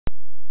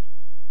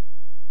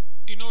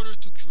In order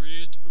to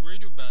create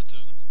radio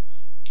buttons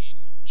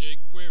in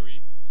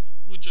jQuery,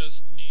 we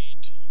just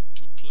need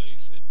to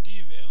place a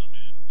div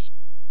element,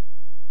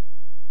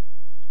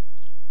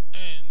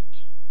 and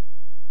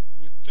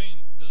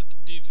within that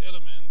div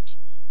element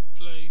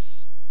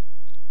place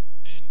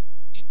an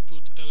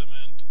input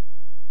element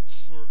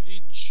for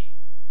each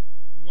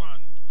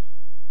one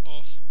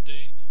of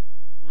the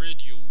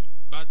radio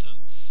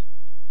buttons.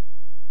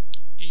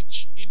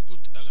 Each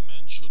input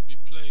element should be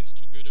placed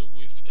together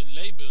with a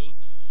label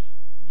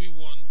we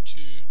want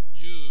to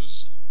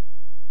use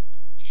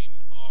in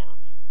our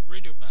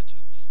radio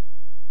buttons.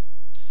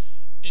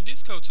 In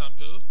this code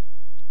sample,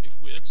 if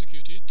we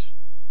execute it,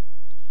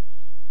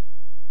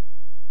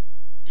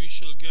 we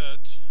shall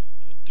get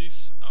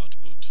this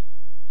output: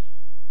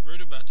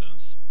 radio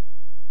buttons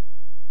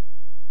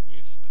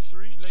with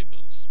 3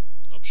 labels: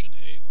 option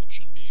A,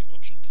 option B,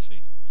 option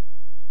C.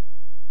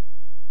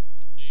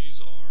 These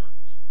are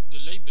the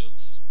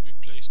labels we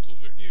placed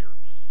over here.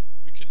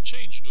 We can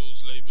change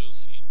those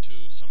labels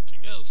into something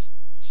else,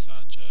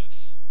 such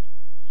as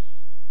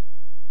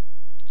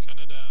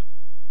Canada,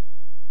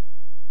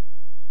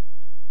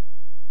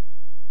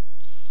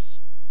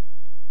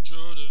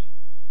 Jordan,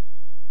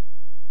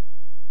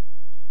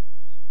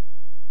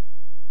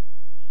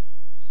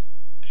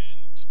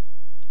 and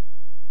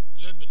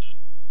Lebanon.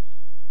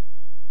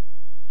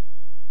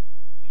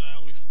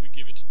 Now if we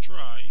give it a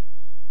try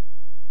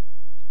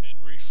and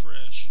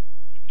refresh,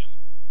 we can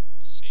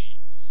see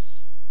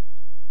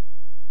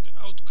the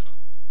outcome.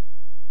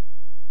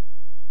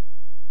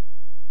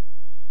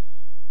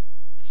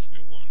 If we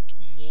want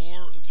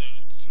more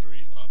than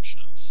 3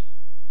 options,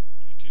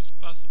 it is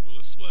possible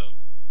as well.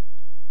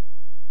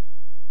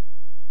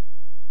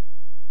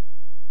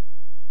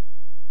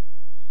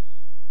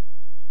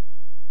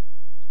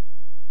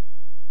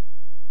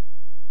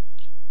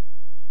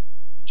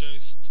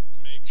 Just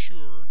make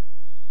sure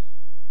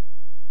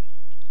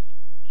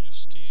you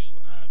still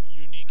have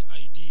unique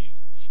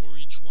IDs for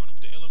each one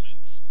of the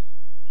elements.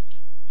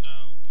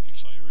 Now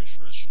if I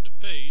refresh the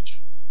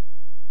page,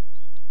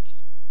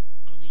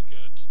 I will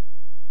get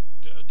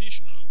the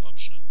additional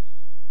option.